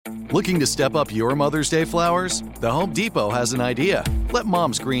Looking to step up your Mother's Day flowers? The Home Depot has an idea. Let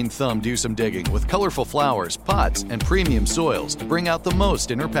Mom's green thumb do some digging with colorful flowers, pots, and premium soils to bring out the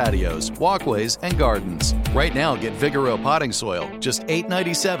most in her patios, walkways, and gardens. Right now, get Vigoro potting soil, just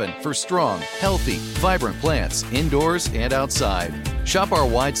 $8.97 for strong, healthy, vibrant plants indoors and outside. Shop our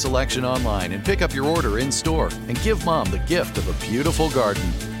wide selection online and pick up your order in-store and give Mom the gift of a beautiful garden.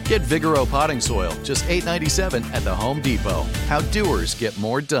 Get Vigoro potting soil, just $8.97 at the Home Depot. How doers get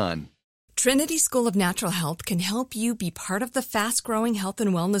more done. Trinity School of Natural Health can help you be part of the fast-growing health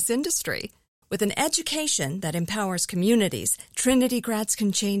and wellness industry. With an education that empowers communities, Trinity grads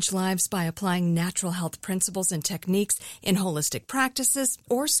can change lives by applying natural health principles and techniques in holistic practices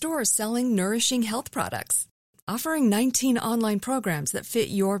or stores selling nourishing health products. Offering 19 online programs that fit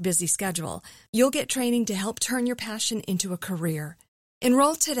your busy schedule, you'll get training to help turn your passion into a career.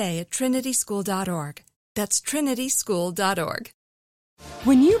 Enroll today at trinityschool.org. That's trinityschool.org.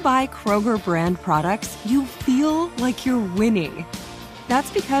 When you buy Kroger brand products, you feel like you're winning.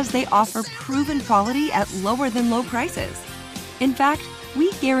 That's because they offer proven quality at lower than low prices. In fact,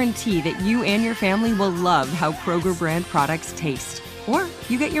 we guarantee that you and your family will love how Kroger brand products taste, or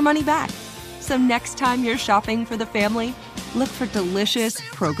you get your money back. So next time you're shopping for the family, look for delicious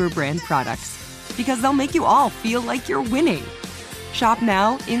Kroger brand products, because they'll make you all feel like you're winning. Shop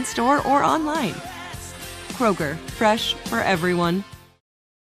now, in-store, or online. Kroger, fresh for everyone.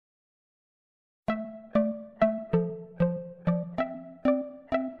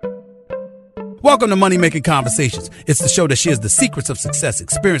 Welcome to Money Making Conversations. It's the show that shares the secrets of success,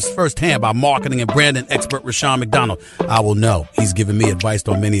 experienced firsthand by marketing and branding expert Rushion McDonald. I will know. He's given me advice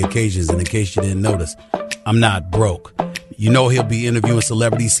on many occasions, and in case you didn't notice, I'm not broke. You know he'll be interviewing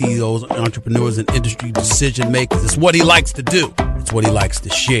celebrity CEOs, entrepreneurs, and industry decision makers. It's what he likes to do. It's what he likes to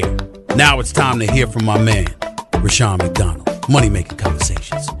share. Now it's time to hear from my man, Rushion McDonald. Money Making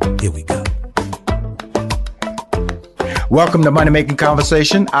Conversations. Here we go. Welcome to Money Making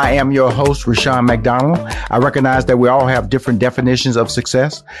Conversation. I am your host, Rushion McDonald. I recognize that we all have different definitions of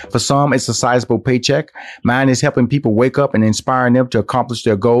success. For some, it's a sizable paycheck. Mine is helping people wake up and inspiring them to accomplish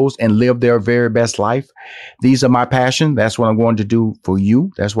their goals and live their very best life. These are my passion. That's what I'm going to do for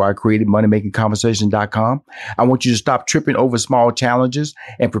you. That's why I created moneymakingconversation.com. I want you to stop tripping over small challenges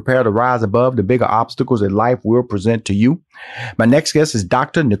and prepare to rise above the bigger obstacles that life will present to you. My next guest is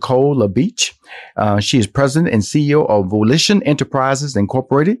Dr. Nicole LaBeach. She is president and CEO of Volition Enterprises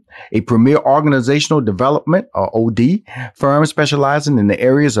Incorporated, a premier organizational development, or OD, firm specializing in the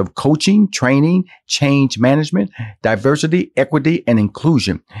areas of coaching, training, change management, diversity, equity, and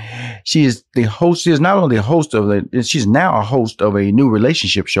inclusion. She is not only a host she's now a host of a new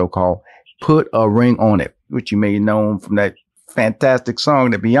relationship show called Put a Ring on It, which you may know from that fantastic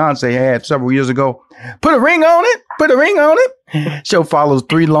song that Beyonce had several years ago. Put a ring on it. Put a ring on it. Show follows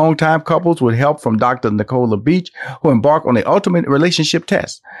 3 longtime couples with help from Dr. Nicole LaBeach, who embark on the ultimate relationship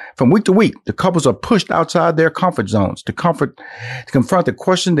test. From week to week, the couples are pushed outside their comfort zones to confront the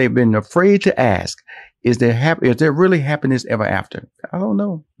question they've been afraid to ask. Is there really happiness ever after? I don't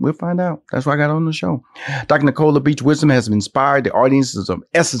know. We'll find out. That's why I got on the show. Dr. Nicole LaBeach wisdom has inspired the audiences of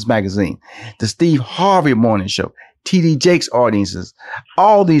Essence Magazine, the Steve Harvey Morning Show, TD Jakes audiences,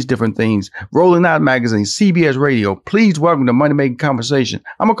 all these different things, Rolling Out Magazine, CBS Radio. Please welcome to Money Making Conversation.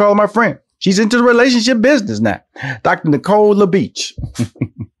 I'm going to call her my friend. She's into the relationship business now. Dr. Nicole LaBeach.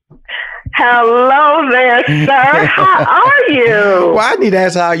 Hello there, sir. How are you? Well, I need to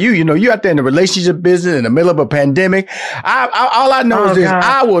ask how you. You know, you're out there in the relationship business in the middle of a pandemic. All I know is this. God.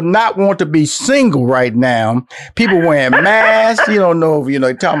 I would not want to be single right now. People wearing masks. You don't know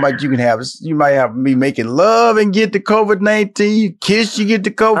if, talking about you might have me making love and get the COVID-19. You kiss, you get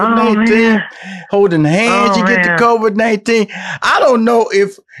the COVID-19. Holding hands, you get the COVID-19. I don't know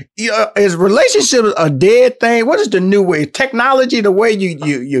if, is relationships a dead thing? What is the new way? Technology, the way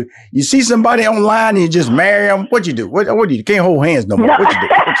you see somebody online and you just marry them. What you do? What do you? You can't hold hands no more. No. What you do?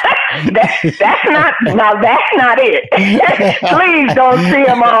 That's not it. Please don't see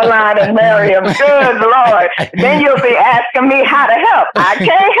them online and marry them. Good Lord. Then you'll be asking me how to help. I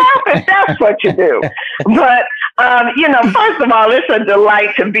can't help it. That's what you do. But, first of all, it's a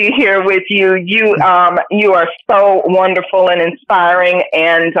delight to be here with you. You are so wonderful and inspiring.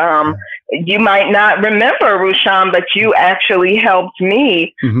 And you might not remember, Rushion, but you actually helped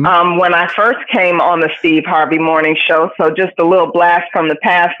me when I first came on the Steve Harvey Morning Show. So just a little blast from the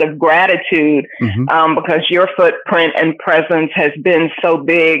past of gratitude because your footprint and presence has been so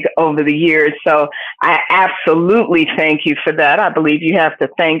big over the years. So I absolutely thank you for that. I believe you have to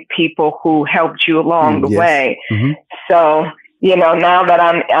thank people who helped you along the way. So now that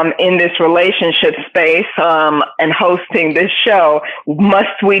I'm in this relationship space and hosting this show,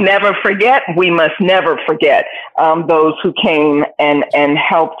 must we never forget? We must never forget those who came and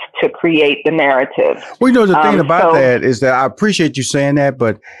helped to create the narrative. Well, the thing about that is that I appreciate you saying that,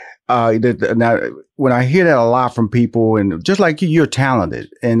 but now, when I hear that a lot from people, and just like you're talented,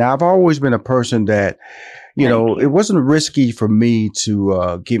 and I've always been a person that, it wasn't risky for me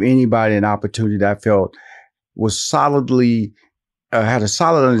to give anybody an opportunity that I felt was solidly had a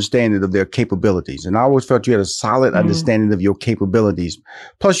solid understanding of their capabilities. And I always felt you had a solid understanding of your capabilities.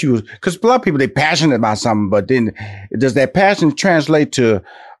 Plus because a lot of people, they're passionate about something, but then does that passion translate to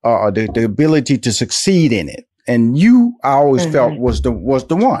the ability to succeed in it? And you, I always felt was the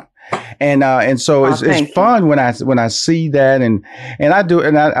one. And so it's fun when I see that, and I do,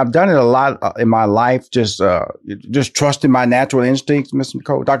 and I've done it a lot in my life. Just trusting my natural instincts, Miss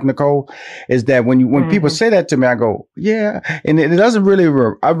Nicole, Dr. Nicole, is that when people say that to me, I go, yeah, and it doesn't really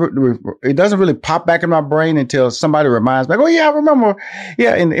it doesn't really pop back in my brain until somebody reminds me. I go, yeah, I remember,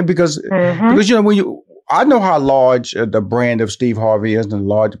 yeah, and because when I know how large the brand of Steve Harvey is, and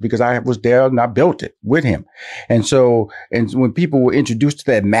large because I was there and I built it with him. And so, when people were introduced to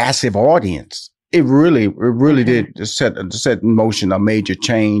that massive audience, it really did set in motion a major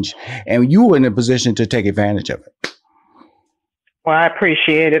change. And you were in a position to take advantage of it. Well, I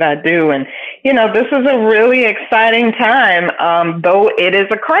appreciate it. I do. And, this is a really exciting time, though it is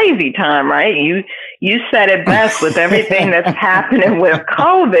a crazy time, right? You said it best with everything that's happening with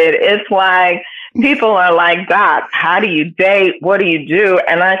COVID. It's like, people are like, Doc, how do you date? What do you do?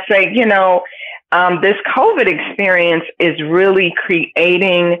 And I say, this COVID experience is really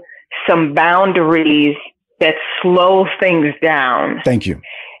creating some boundaries that slow things down. Thank you.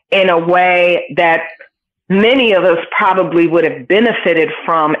 In a way that many of us probably would have benefited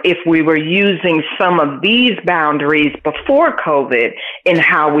from if we were using some of these boundaries before COVID in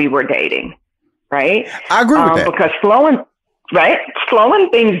how we were dating, right? I agree with that. Because slowing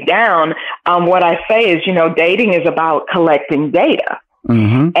things down, what I say is, dating is about collecting data.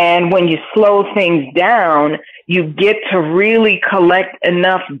 Mm-hmm. And when you slow things down, you get to really collect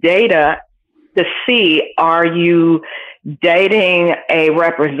enough data to see, are you dating a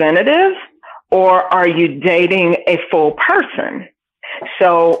representative or are you dating a full person?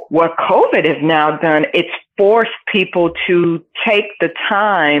 So what COVID has now done, it's forced people to take the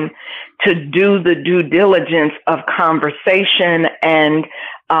time to do the due diligence of conversation and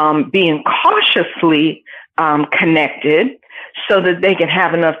being cautiously connected so that they can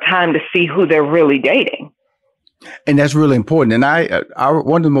have enough time to see who they're really dating. And that's really important. And I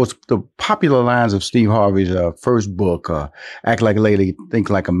one of the popular lines of Steve Harvey's first book, Act Like a Lady, Think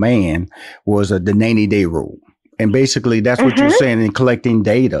Like a Man, was the 90-day rule. And basically, that's what you're saying in collecting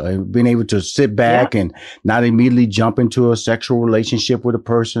data and being able to sit back and not immediately jump into a sexual relationship with a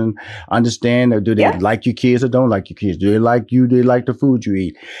person. Understand, do they like your kids or don't like your kids? Do they like you? Do they like the food you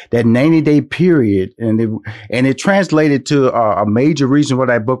eat? That 90-day period, and it translated to a major reason why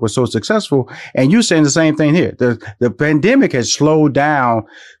that book was so successful. And you're saying the same thing here. The pandemic has slowed down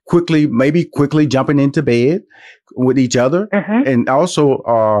quickly jumping into bed with each other, and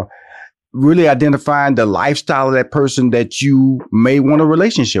also really identifying the lifestyle of that person that you may want a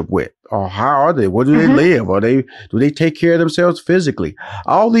relationship with, or how are they? Where do they live? Do they take care of themselves physically?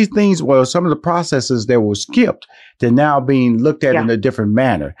 All these things were some of the processes that were skipped. They're now being looked at in a different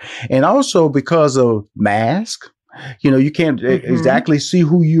manner. And also because of masks, you can't exactly see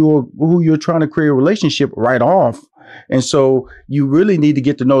who you're trying to create a relationship right off. And so you really need to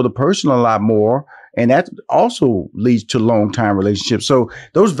get to know the person a lot more. And that also leads to long-time relationships. So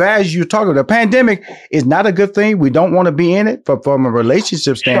those values you're talking about, the pandemic is not a good thing. We don't want to be in it. But from a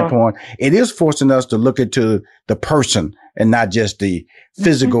relationship standpoint, it is forcing us to look into the person and not just the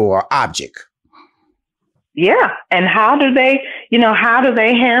physical or object. Yeah. And how do they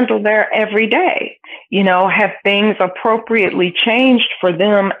handle their everyday? Have things appropriately changed for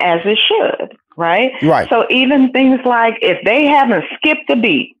them as it should, right? Right. So even things like if they haven't skipped a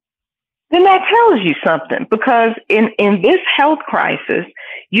beat, then that tells you something, because in this health crisis,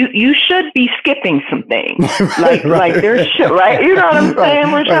 you should be skipping some things. Like there should, right? You know what I'm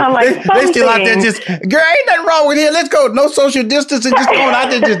saying? We're trying they still out there just, girl, ain't nothing wrong with here. Let's go. No social distancing, just going out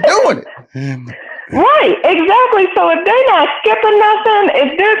there just doing it. Right, exactly. So if they're not skipping nothing,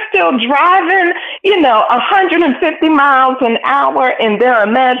 if they're still driving, 150 miles an hour in their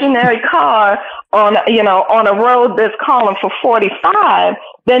imaginary car on a road that's calling for 45,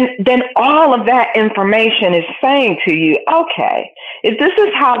 then all of that information is saying to you, okay, if this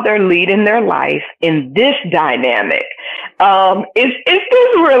is how they're leading their life in this dynamic, is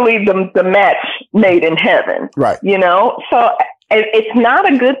this really the match made in heaven? Right. So It's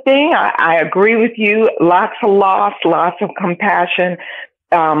not a good thing. I agree with you. Lots of loss, lots of compassion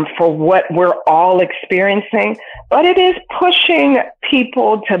for what we're all experiencing. But it is pushing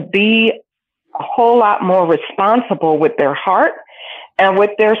people to be a whole lot more responsible with their heart and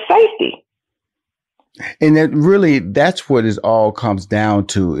with their safety. And that's what it all comes down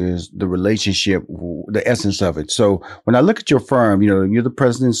to, is the relationship, the essence of it. So when I look at your firm, you're the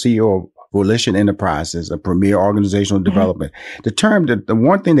president and CEO of Volition Enterprises, a premier organizational development. The term, the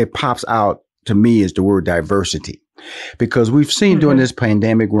one thing that pops out to me is the word diversity, because we've seen during this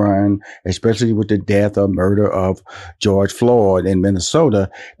pandemic run, especially with the death or murder of George Floyd in Minnesota,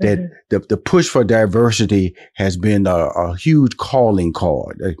 that the push for diversity has been a huge calling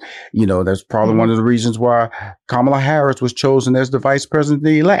card. That's probably one of the reasons why Kamala Harris was chosen as the vice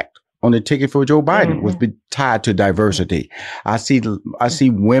president-elect on the ticket for Joe Biden, was tied to diversity. I see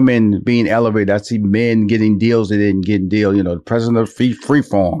women being elevated. I see men getting deals they didn't get deals. The president of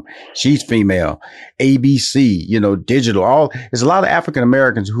Freeform, she's female. ABC, digital. There's a lot of African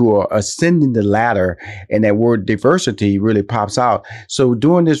Americans who are ascending the ladder, and that word diversity really pops out. So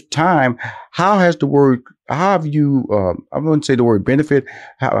during this time, how have you, I wouldn't say the word benefit,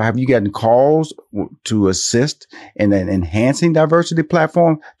 how have you gotten calls to assist in an enhancing diversity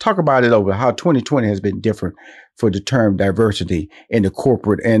platform? Talk about it over how 2020 has been different for the term diversity in the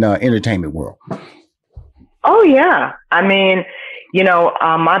corporate and entertainment world. Oh, yeah. I mean,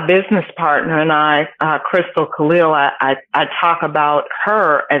 my business partner and I, Crystal Khalil, I talk about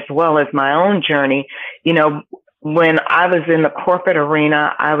her as well as my own journey. When I was in the corporate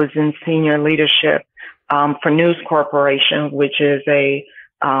arena, I was in senior leadership for News Corporation, which is a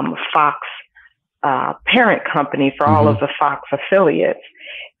Fox parent company for all of the Fox affiliates.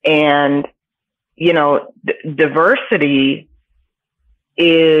 And, diversity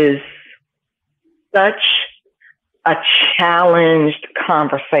is such a challenged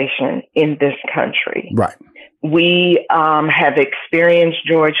conversation in this country. Right. We have experienced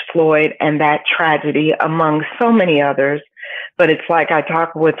George Floyd and that tragedy, among so many others. But it's like I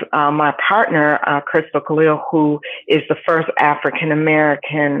talk with my partner, Crystal Khalil, who is the first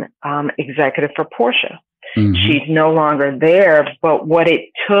African-American executive for Porsche. She's no longer there, but what it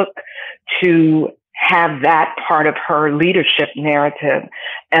took to have that part of her leadership narrative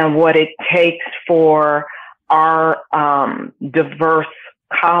and what it takes for our diverse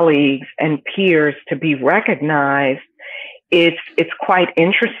colleagues and peers to be recognized, it's quite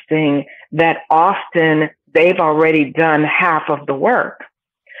interesting that often they've already done half of the work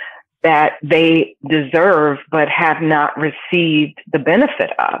that they deserve but have not received the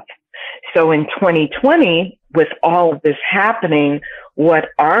benefit of. So in 2020, with all of this happening, what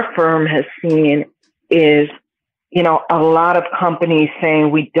our firm has seen is, a lot of companies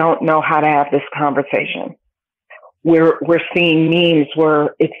saying we don't know how to have this conversation. We're seeing memes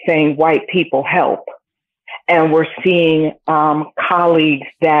where it's saying white people help. And we're seeing colleagues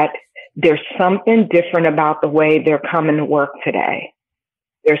that there's something different about the way they're coming to work today.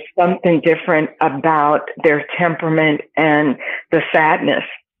 There's something different about their temperament and the sadness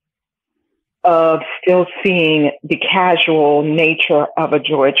of still seeing the casual nature of a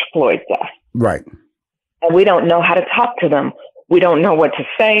George Floyd death. Right. And we don't know how to talk to them. We don't know what to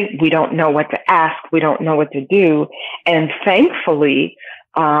say. We don't know what to ask. We don't know what to do. And thankfully,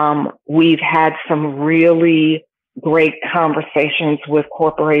 we've had some really great conversations with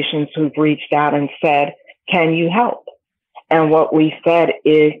corporations who've reached out and said, can you help? And what we said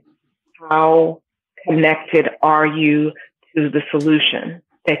is, how connected are you to the solution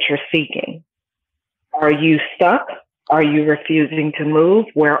that you're seeking? Are you stuck? Are you refusing to move?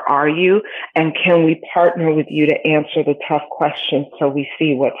 Where are you? And can we partner with you to answer the tough questions so we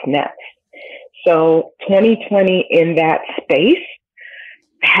see what's next? So 2020 in that space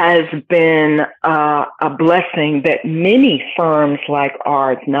has been a blessing that many firms like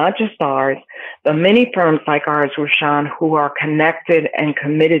ours, not just ours, but many firms like ours, Rushion, who are connected and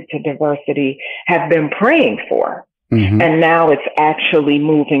committed to diversity, have been praying for. And now it's actually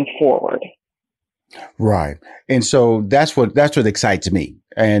moving forward. Right. And so that's what excites me.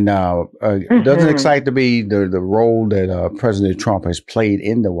 And it doesn't excite me the role that President Trump has played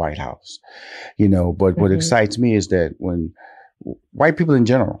in the White House, but what excites me is that when white people in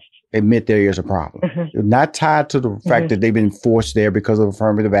general admit there is a problem, not tied to the fact that they've been forced there because of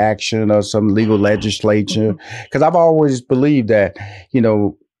affirmative action or some legal legislature. Because I've always believed that,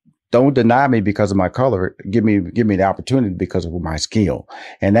 don't deny me because of my color. Give me the opportunity because of my skill.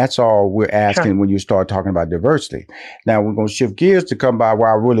 And that's all we're asking when you start talking about diversity. Now we're going to shift gears to come by why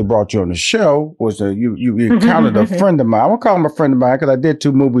I really brought you on the show was you encountered a friend of mine. I'm going to call him a friend of mine because I did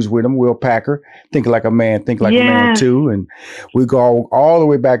 2 movies with him, Will Packer, Think Like a Man, Think Like a Man 2. And we go all the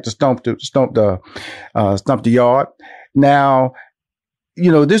way back to Stump the Yard. Now,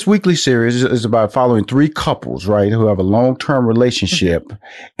 this weekly series is about following 3 couples, right, who have a long-term relationship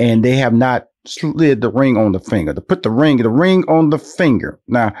and they have not slid the ring on the finger, to put the ring on the finger.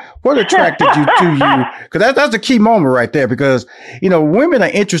 Now, what attracted you to you? Because that's the key moment right there, because, women are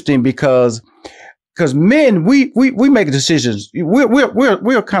interesting because men, we make decisions.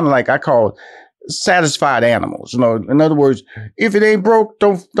 We're kind of like, I call satisfied animals. In other words, if it ain't broke,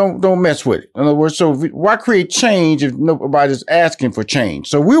 don't mess with it. In other words, so why create change if nobody's asking for change?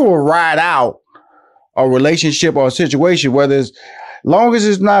 So we will ride out a relationship or a situation, whether it's long as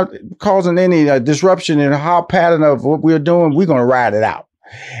it's not causing any disruption in our pattern of what we're doing, we're going to ride it out.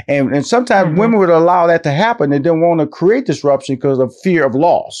 And sometimes women would allow that to happen. They don't want to create disruption because of fear of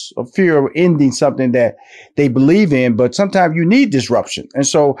loss, of fear of ending something that they believe in. But sometimes you need disruption. And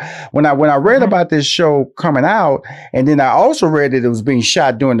so when I read about this show coming out, and then I also read that it was being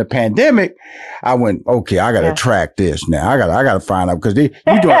shot during the pandemic, I went, okay, I got to track this now. I got to find out, because you're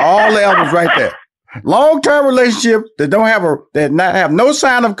doing all the elements right there. Long-term relationship that have no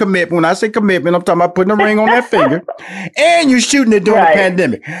sign of commitment. When I say commitment, I'm talking about putting a ring on that finger, and you're shooting it during the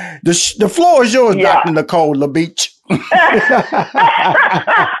pandemic. The floor is yours, Dr. Nicole LaBeach. Oh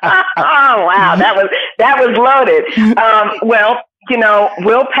wow, that was loaded. Well,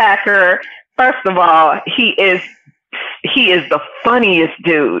 Will Packer. First of all, he is the funniest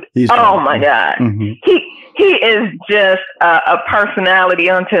dude. My God, he is just a personality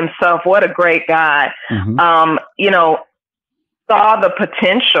unto himself. What a great guy. Saw the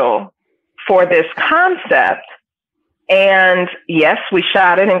potential for this concept. And yes, we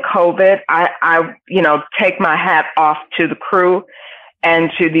shot it in COVID. I take my hat off to the crew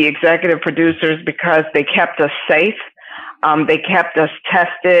and to the executive producers, because they kept us safe. They kept us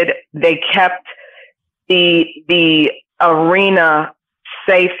tested. They kept the arena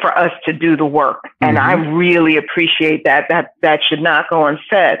safe for us to do the work. And I really appreciate that. That should not go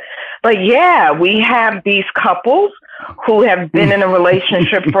unsaid. But yeah, we have these couples who have been in a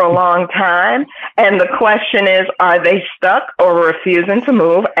relationship for a long time. And the question is, are they stuck or refusing to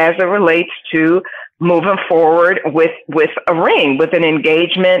move as it relates to moving forward with a ring, with an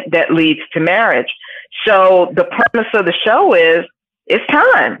engagement that leads to marriage? So the premise of the show is, it's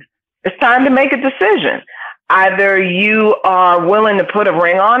time. It's time to make a decision. Either you are willing to put a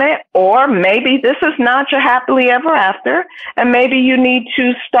ring on it, or maybe this is not your happily ever after, and maybe you need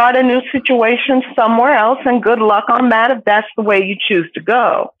to start a new situation somewhere else, and good luck on that if that's the way you choose to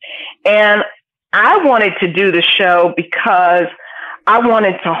go. And I wanted to do the show because I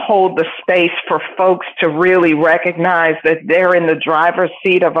wanted to hold the space for folks to really recognize that they're in the driver's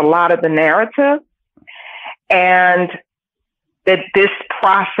seat of a lot of the narrative, and that this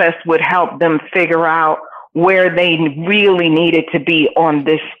process would help them figure out where they really needed to be on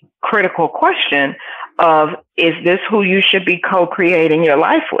this critical question of, is this who you should be co-creating your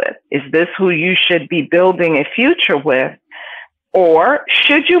life with? Is this who you should be building a future with? Or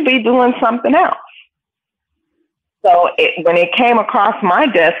should you be doing something else? So when it came across my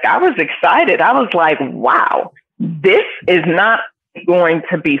desk, I was excited. I was like, wow, this is not going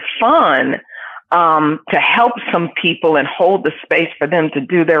to be fun. To help some people and hold the space for them to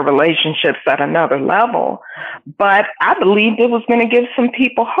do their relationships at another level. But I believed it was going to give some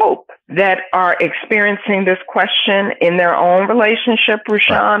people hope that are experiencing this question in their own relationship,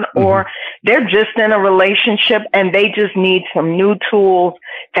 Rushion, or they're just in a relationship and they just need some new tools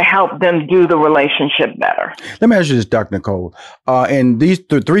to help them do the relationship better. Let me ask you this, Dr. Nicole. And these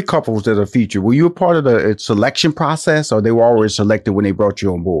 3 couples that are featured, were you a part of the selection process, or they were already selected when they brought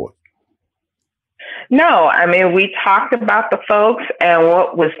you on board? No, I mean, we talked about the folks and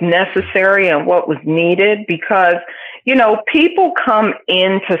what was necessary and what was needed, because, people come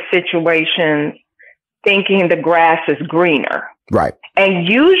into situations thinking the grass is greener. Right. And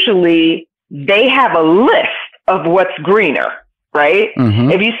usually they have a list of what's greener, right?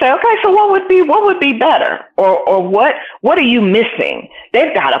 If you say, okay, so what would be better? Or what are you missing?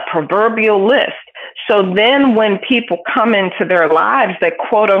 They've got a proverbial list. So then when people come into their lives that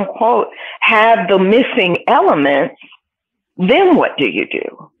quote unquote have the missing elements, then what do you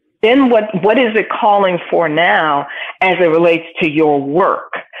do? Then what is it calling for now as it relates to your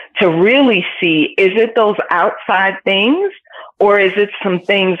work? To really see, is it those outside things, Or is it some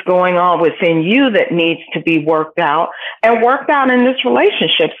things going on within you that needs to be worked out in this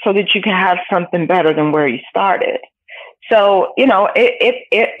relationship so that you can have something better than where you started? So, you know,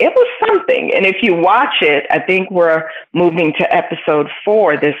 it was something. And if you watch it, I think we're moving to episode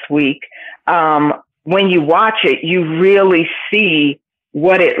 4 this week. When you watch it, you really see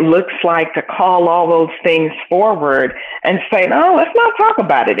what it looks like to call all those things forward and say, no, let's not talk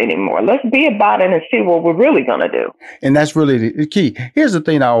about it anymore. Let's be about it and see what we're really going to do. And that's really the key. Here's the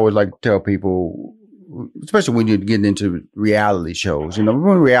thing I always like to tell people, especially when you're getting into reality shows. You know,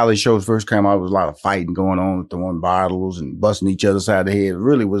 when reality shows first came out, there was a lot of fighting going on, throwing bottles and busting each other side of the head. It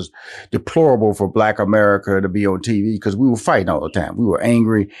really was deplorable for Black America to be on TV because we were fighting all the time. We were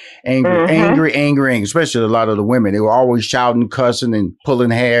angry, especially a lot of the women. They were always shouting, cussing, and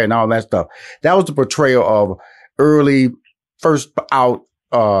pulling hair and all that stuff. That was the portrayal of early, first out.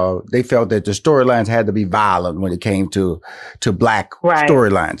 They felt that the storylines had to be violent when it came to Black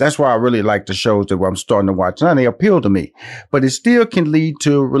storylines. That's why I really like the shows that I'm starting to watch now. They appeal to me, but it still can lead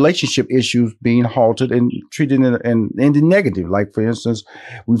to relationship issues being halted and treated in the negative. Like, for instance,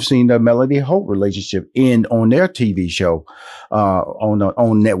 we've seen the Melody Holt relationship end on their TV show,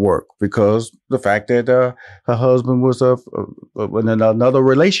 on network because the fact that, her husband was in another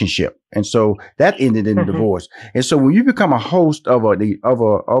relationship. And so that ended in divorce. And so when you become a host of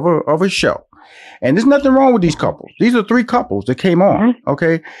a show, and there's nothing wrong with these couples. These are 3 couples that came on.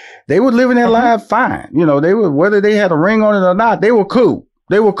 Okay. They were living their lives fine. You know, they were, whether they had a ring on it or not, they were cool.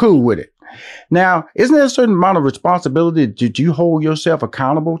 They were cool with it. Now, isn't there a certain amount of responsibility that you hold yourself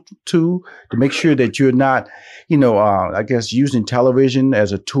accountable to make sure that you're not, you know, I guess using television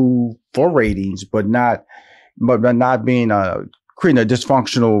as a tool for ratings, but not being, creating a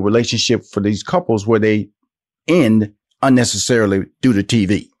dysfunctional relationship for these couples where they end unnecessarily due to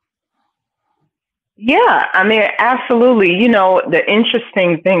TV? Yeah, I mean, absolutely. You know, the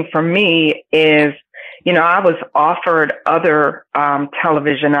interesting thing for me is, you know, I was offered other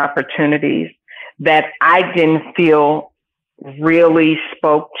television opportunities that I didn't feel really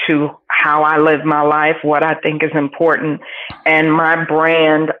spoke to how I live my life, what I think is important, and my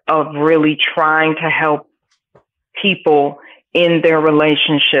brand of really trying to help people in their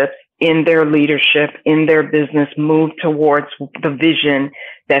relationships, in their leadership, in their business, move towards the vision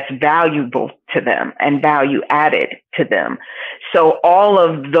that's valuable to them and value added to them. So all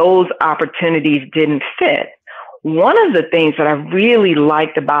of those opportunities didn't fit. One of the things that I really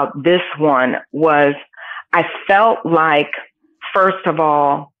liked about this one was I felt like, first of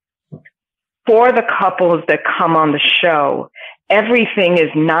all, for the couples that come on the show, everything is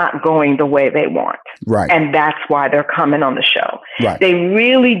not going the way they want. Right. And that's why they're coming on the show. Right. They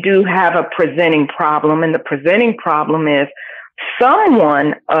really do have a presenting problem. And the presenting problem is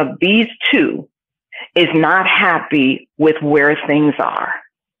someone of these 2 is not happy with where things are.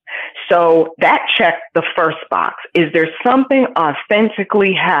 So that checked the first box. Is there something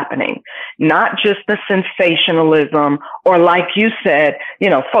authentically happening? Not just the sensationalism or, like you said, you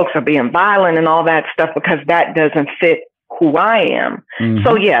know, folks are being violent and all that stuff, because that doesn't fit who I am.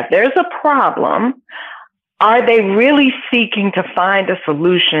 So yeah, there's a problem. Are they really seeking to find a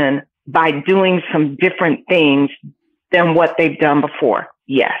solution by doing some different things than what they've done before?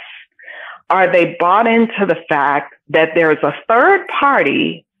 Yes. Are they bought into the fact that there's a third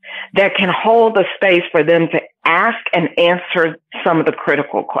party that can hold the space for them to ask and answer some of the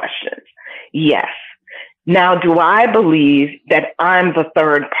critical questions? Yes. Now, do I believe that I'm the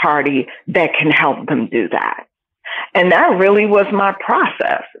third party that can help them do that? And that really was my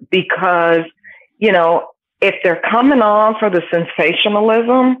process, because, you know, if they're coming on for the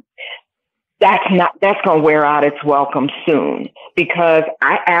sensationalism, that's going to wear out its welcome soon, because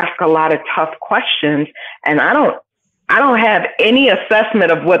I ask a lot of tough questions and I don't have any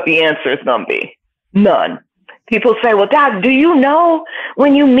assessment of what the answer is going to be. None. People say, well, Doc, do you know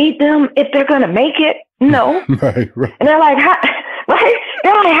when you meet them if they're going to make it? No. Right. And they're like, how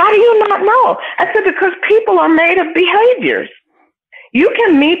do you not know? I said, because people are made of behaviors. You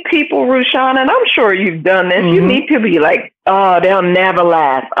can meet people, Rushion, and I'm sure you've done this. You meet people, you're like, oh, they'll never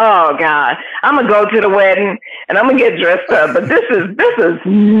laugh. Oh, God, I'm going to go to the wedding and I'm going to get dressed up, but this is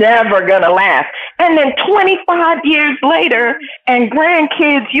never going to laugh. And then 25 years later and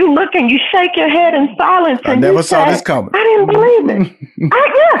grandkids, you look and you shake your head in silence. I never saw this coming. I didn't believe it.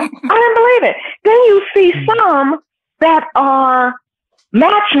 I didn't believe it. Then you see some that are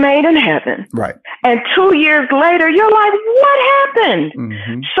match made in heaven. Right. And 2 years later, you're like, what happened?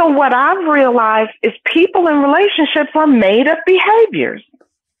 So what I've realized is people in relationships are made of behaviors.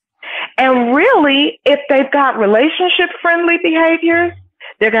 And really, if they've got relationship-friendly behaviors,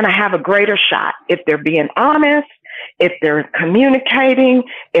 they're going to have a greater shot. If they're being honest, if they're communicating,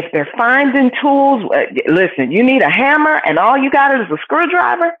 if they're finding tools. Listen, you need a hammer and all you got is a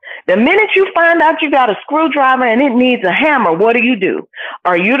screwdriver. The minute you find out you got a screwdriver and it needs a hammer, what do?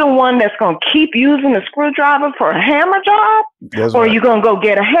 Are you the one that's going to keep using the screwdriver for a hammer job? That's or right. are you going to go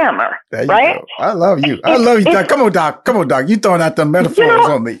get a hammer? Right? Go. I love you. I love you, Doc. Come on, Doc. You throwing out the metaphors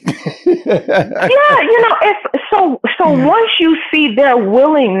on me. So once you see their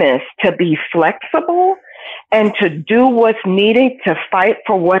willingness to be flexible and to do what's needed to fight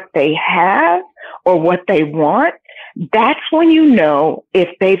for what they have or what they want, that's when you know if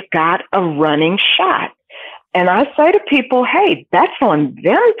they've got a running shot. And I say to people, hey, that's on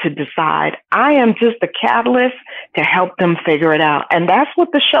them to decide. I am just a catalyst to help them figure it out. And that's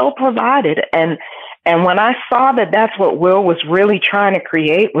what the show provided. And when I saw that that's what Will was really trying to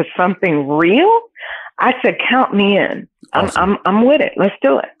create, was something real, I said, count me in. Awesome. I'm with it. Let's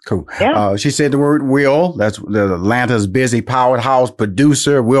do it. Cool. Yeah. She said the word Will. That's the Atlanta's busy powerhouse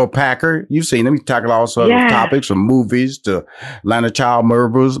producer, Will Packer. You've seen him. He tackled all sorts of topics, from movies to Atlanta child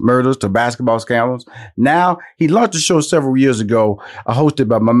murders to basketball scandals. Now, he launched a show several years ago, hosted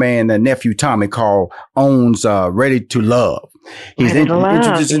by my man, nephew Tommy, called Owns Ready to Love. He's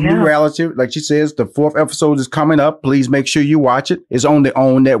introduced a new reality. Like she says, the 4th episode is coming up. Please make sure you watch it. It's on the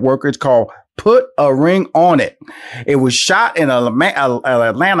OWN network. It's called Put a Ring on It. It was shot in an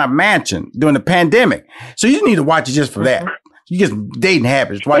Atlanta mansion during the pandemic. So you need to watch it just for that. You just dating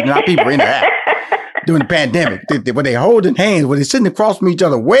habits, watching how people interact during the pandemic. When they holding hands, when they're sitting across from each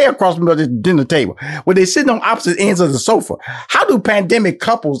other, way across from the dinner table, when they're sitting on opposite ends of the sofa. How do pandemic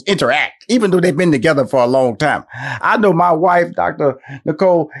couples interact, even though they've been together for a long time? I know my wife, Dr.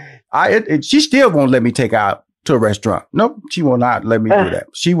 Nicole, she still won't let me take out to a restaurant. Nope, she will not let me do that.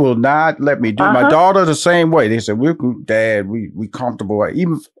 She will not let me do it. My daughter the same way. They said, Dad, we comfortable.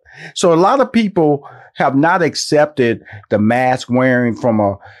 So a lot of people have not accepted the mask wearing from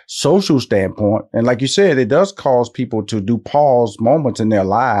a social standpoint. And like you said, it does cause people to do pause moments in their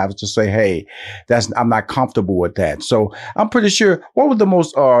lives to say, hey, I'm not comfortable with that. So I'm pretty sure, what was the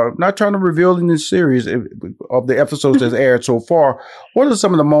most, not trying to reveal in this series of the episodes that's aired so far, what are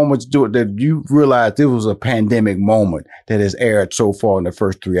some of the moments that you realized it was a pandemic moment that has aired so far in the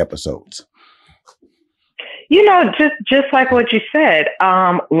first 3 episodes? You know, just like what you said,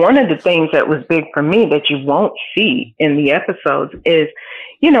 one of the things that was big for me that you won't see in the episodes is,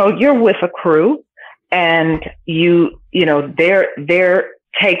 you're with a crew and they're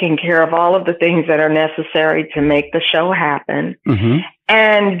taking care of all of the things that are necessary to make the show happen. Mm-hmm.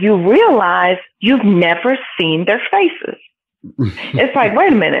 And you realize you've never seen their faces. It's like,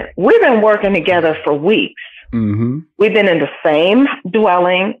 wait a minute, we've been working together for weeks. Mm-hmm. We've been in the same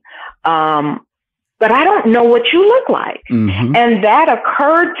dwelling, but I don't know what you look like. Mm-hmm. And that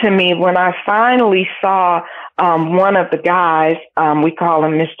occurred to me when I finally saw one of the guys, we call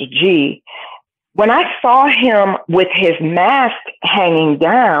him Mr. G. When I saw him with his mask hanging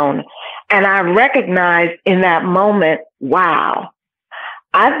down, and I recognized in that moment, wow,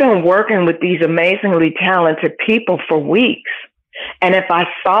 I've been working with these amazingly talented people for weeks. And if I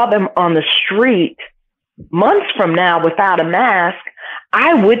saw them on the street months from now without a mask,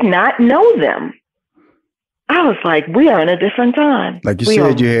 I would not know them. I was like, we are in a different time. Like you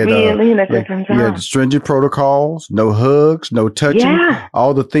said, you had really in a different time. You had stringent protocols, no hugs, no touching.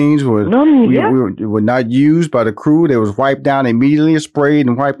 All the things were not used by the crew. They was wiped down immediately, sprayed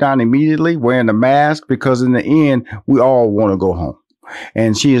and wiped down immediately, wearing the mask, because in the end, we all want to go home.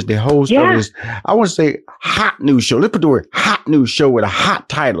 And she is the host of this, I want to say, hot news show. Let's put the word hot news show with a hot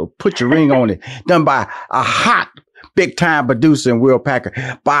title. Put your ring on it. Done by a hot big time producer and Will Packer,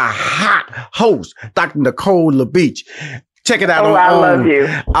 by a hot host, Dr. Nicole LaBeach. Check it out. I love you.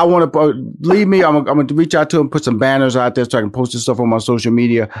 I want to leave me. I'm going to reach out to him, put some banners out there so I can post this stuff on my social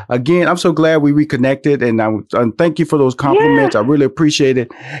media. Again, I'm so glad we reconnected, and thank you for those compliments. I really appreciate it.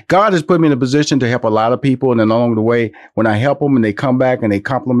 God has put me in a position to help a lot of people, and then along the way, when I help them and they come back and they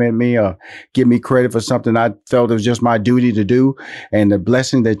compliment me or give me credit for something I felt it was just my duty to do, and the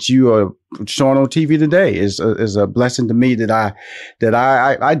blessing that you are showing on TV today is a blessing to me that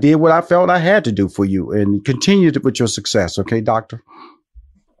I did what I felt I had to do for you, and continue with your success. Okay, Doctor?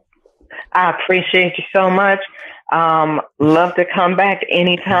 I appreciate you so much. Love to come back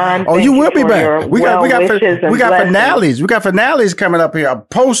anytime. Oh, you will be back. We got finales. We got finales coming up here.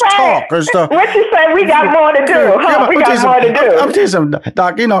 Post talk or stuff. What you say? We got more to do. We got more to do. I'm telling you something,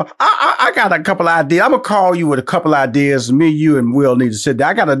 Doc. I got a couple ideas. I'm gonna call you with a couple ideas. Me, you, and Will need to sit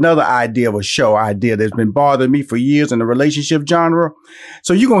down. I got another idea of a show idea that's been bothering me for years in the relationship genre.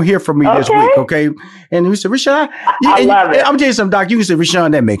 So you're gonna hear from me this week, okay? And we said, Rashawn, I love it. I'm telling you something, Doc. You can say,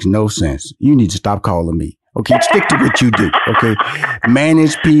 Rashawn, that makes no sense. You need to stop calling me. Okay, stick to what you do. Okay,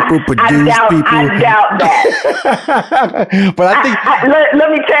 manage people, produce people. I doubt that. But I think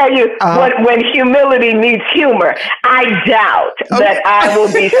let me tell you, when humility meets humor, I doubt that I will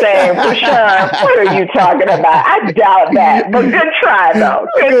be saying, Rashawn, what are you talking about? I doubt that. But good try, though.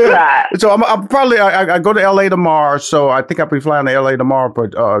 Good try. So I'm probably I go to LA tomorrow. So I think I'll be flying to LA tomorrow.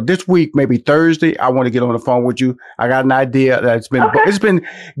 But this week, maybe Thursday, I want to get on the phone with you. I got an idea that it's been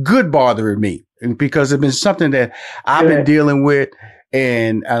good bothering me. Because it's been something that I've been dealing with,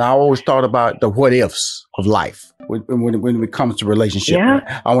 and I always thought about the what ifs of life when it comes to relationship.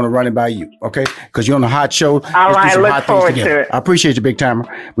 Yeah. I want to run it by you, okay? Because you're on a hot show. All right, look forward to it. I appreciate you, Big Timer.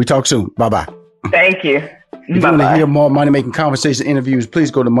 We talk soon. Bye-bye. Thank you. If you want to hear more Money Making Conversation interviews, please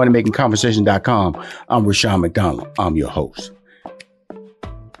go to moneymakingconversation.com. I'm Rushion McDonald. I'm your host.